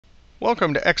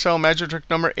Welcome to Excel Magic Trick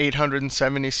number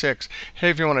 876. Hey,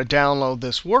 if you want to download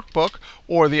this workbook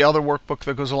or the other workbook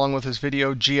that goes along with this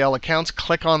video, GL Accounts,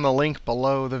 click on the link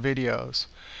below the videos.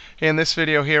 In this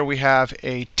video here, we have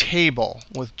a table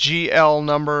with GL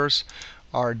numbers,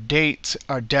 our dates,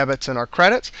 our debits, and our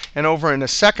credits. And over in the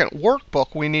second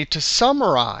workbook, we need to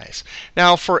summarize.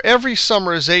 Now, for every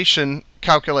summarization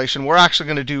calculation, we're actually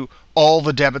going to do all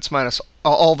the debits minus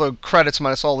all the credits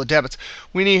minus all the debits.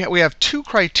 We have two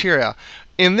criteria.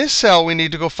 In this cell, we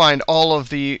need to go find all of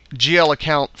the GL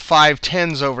account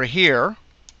 510s over here.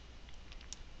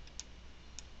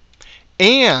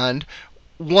 And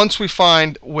once we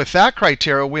find with that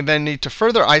criteria, we then need to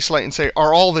further isolate and say,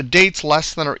 are all the dates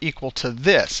less than or equal to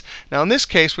this? Now, in this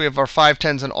case, we have our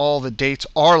 510s and all the dates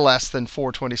are less than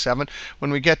 427. When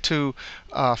we get to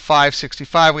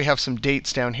 565, we have some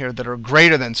dates down here that are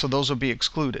greater than, so those will be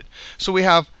excluded. So we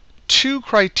have two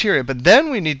criteria, but then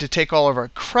we need to take all of our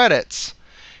credits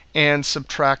and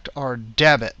subtract our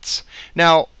debits.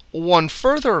 Now, one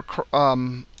further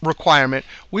requirement,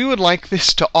 we would like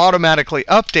this to automatically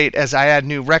update as I add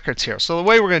new records here. So the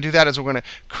way we're going to do that is we're going to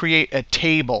create a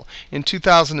table. In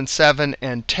 2007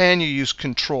 and 10, you use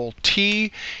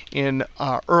Control-T. In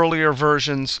earlier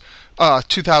versions,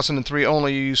 2003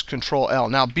 only, you use Control-L.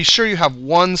 Now, be sure you have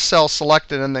one cell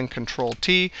selected and then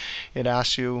Control-T. It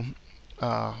asks you,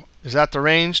 is that the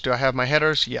range? Do I have my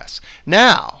headers? Yes.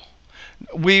 Now,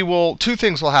 two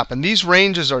things will happen. These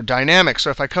ranges are dynamic,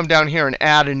 so if I come down here and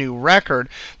add a new record,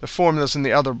 the formulas in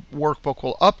the other workbook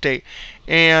will update.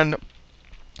 And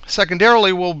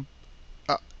secondarily, we'll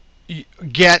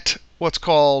get what's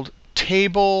called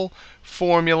table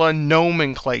formula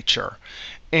nomenclature.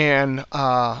 And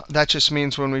that just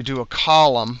means when we do a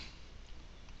column,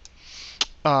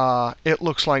 it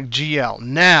looks like GL.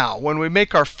 Now, when we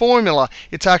make our formula,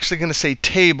 it's actually going to say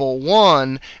Table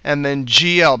 1 and then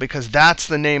GL because that's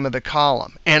the name of the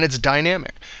column. And it's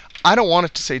dynamic. I don't want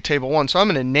it to say Table 1, so I'm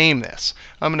going to name this.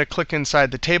 I'm going to click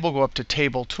inside the table, go up to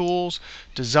Table Tools,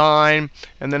 Design,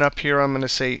 and then up here I'm going to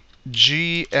say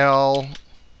GL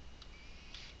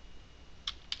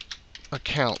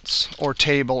Accounts or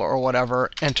Table or whatever,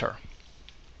 Enter.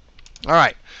 All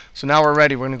right, so now we're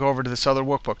ready. We're going to go over to this other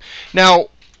workbook. Now,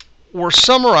 we're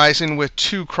summarizing with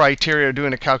two criteria,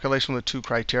 doing a calculation with two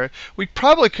criteria. We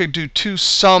probably could do two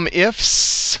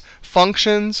SUMIFS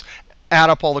functions,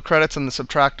 add up all the credits and then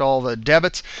subtract all the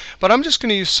debits. But I'm just going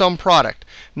to use SUMPRODUCT.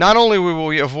 Not only will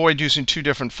we avoid using two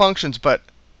different functions, but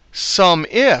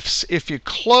SUMIFS, if you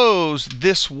close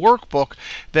this workbook,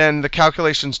 then the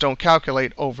calculations don't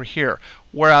calculate over here.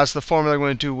 Whereas the formula we're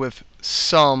going to do with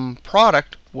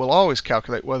SUMPRODUCT will always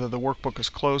calculate whether the workbook is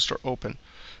closed or open.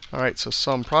 All right, so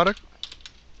SUMPRODUCT.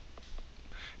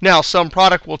 Now,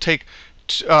 SUMPRODUCT will take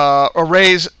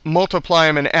arrays, multiply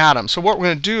them, and add them. So what we're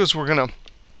going to do is we're going to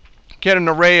get an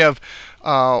array of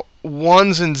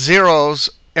ones and zeros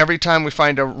every time we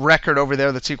find a record over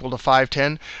there that's equal to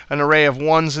 510, an array of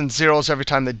ones and zeros every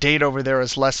time the date over there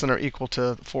is less than or equal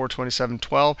to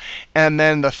 42712, and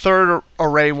then the third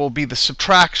array will be the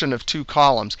subtraction of two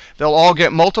columns. They'll all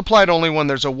get multiplied. Only when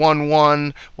there's a 1,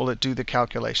 1 will it do the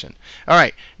calculation. All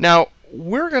right, now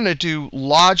we're going to do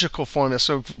logical formulas.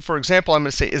 So for example, I'm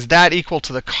going to say, is that equal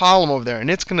to the column over there?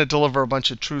 And it's going to deliver a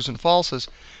bunch of trues and falses.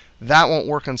 That won't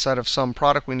work inside of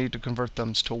SUMPRODUCT. We need to convert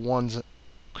them to ones.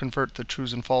 Convert the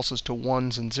trues and falses to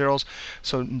ones and zeros.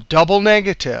 So double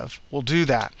negative will do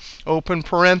that. Open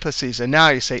parentheses. And now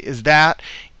you say, is that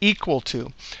equal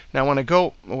to? Now when I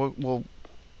go, I'm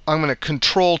going to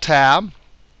Control Tab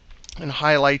and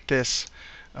highlight this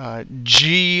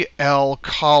GL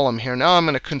column here. Now I'm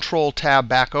going to Control Tab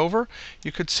back over.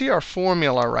 You could see our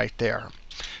formula right there.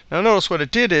 Now notice what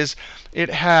it did is it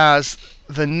has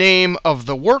the name of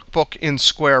the workbook in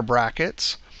square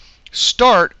brackets,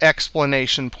 start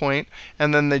explanation point,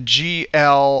 and then the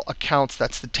GL accounts,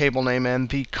 that's the table name, and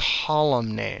the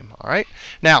column name. All right.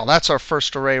 Now that's our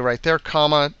first array right there,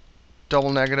 comma,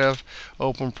 double negative,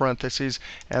 open parentheses,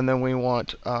 and then we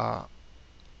want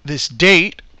this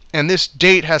date, and this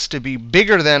date has to be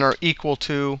bigger than or equal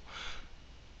to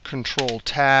Control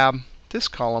Tab, this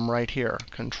column right here,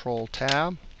 Control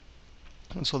Tab.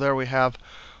 And so there we have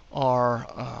our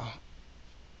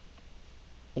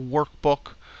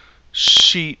workbook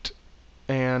sheet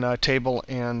and table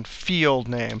and field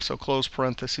name. So close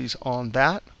parentheses on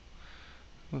that.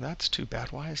 Well, that's too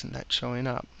bad. Why isn't that showing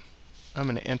up? I'm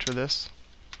going to enter this.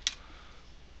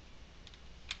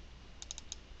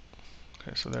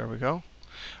 Okay, so there we go.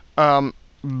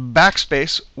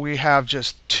 Backspace, we have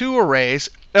just two arrays.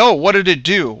 Oh, what did it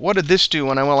do? What did this do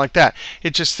when I went like that?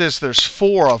 It just says there's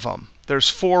 4 of them. There's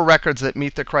 4 records that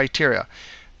meet the criteria.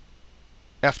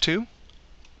 F2,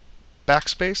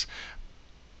 backspace,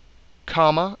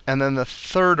 comma, and then the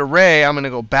third array, I'm going to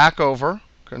go back over,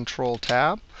 Control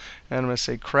Tab, and I'm going to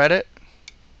say credit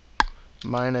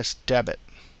minus debit,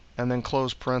 and then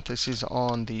close parentheses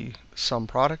on the sum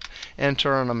product,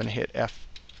 enter, and I'm going to hit F.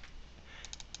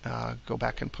 Go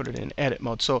back and put it in edit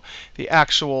mode. So the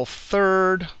actual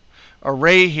third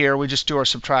array here, we just do our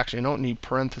subtraction. You don't need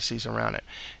parentheses around it.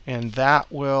 And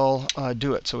that will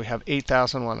do it. So we have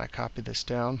 8,001. I copy this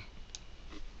down.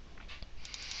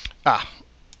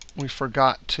 We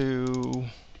forgot to,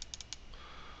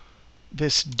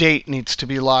 this date needs to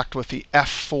be locked with the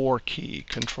F4 key.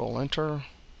 Control Enter,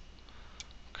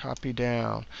 copy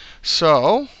down.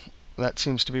 So that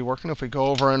seems to be working. If we go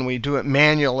over and we do it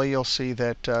manually, you'll see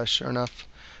that sure enough,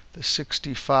 the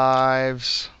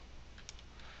 65s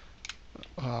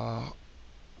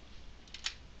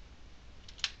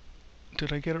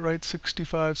did I get it right?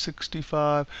 65,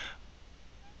 65,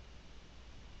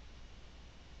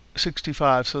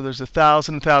 65. So there's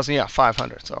 1,000, 1,000, yeah,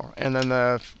 500. So, and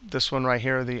then this one right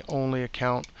here, the only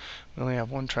account, we only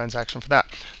have one transaction for that.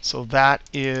 So that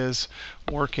is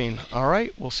working. All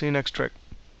right, we'll see you next trick.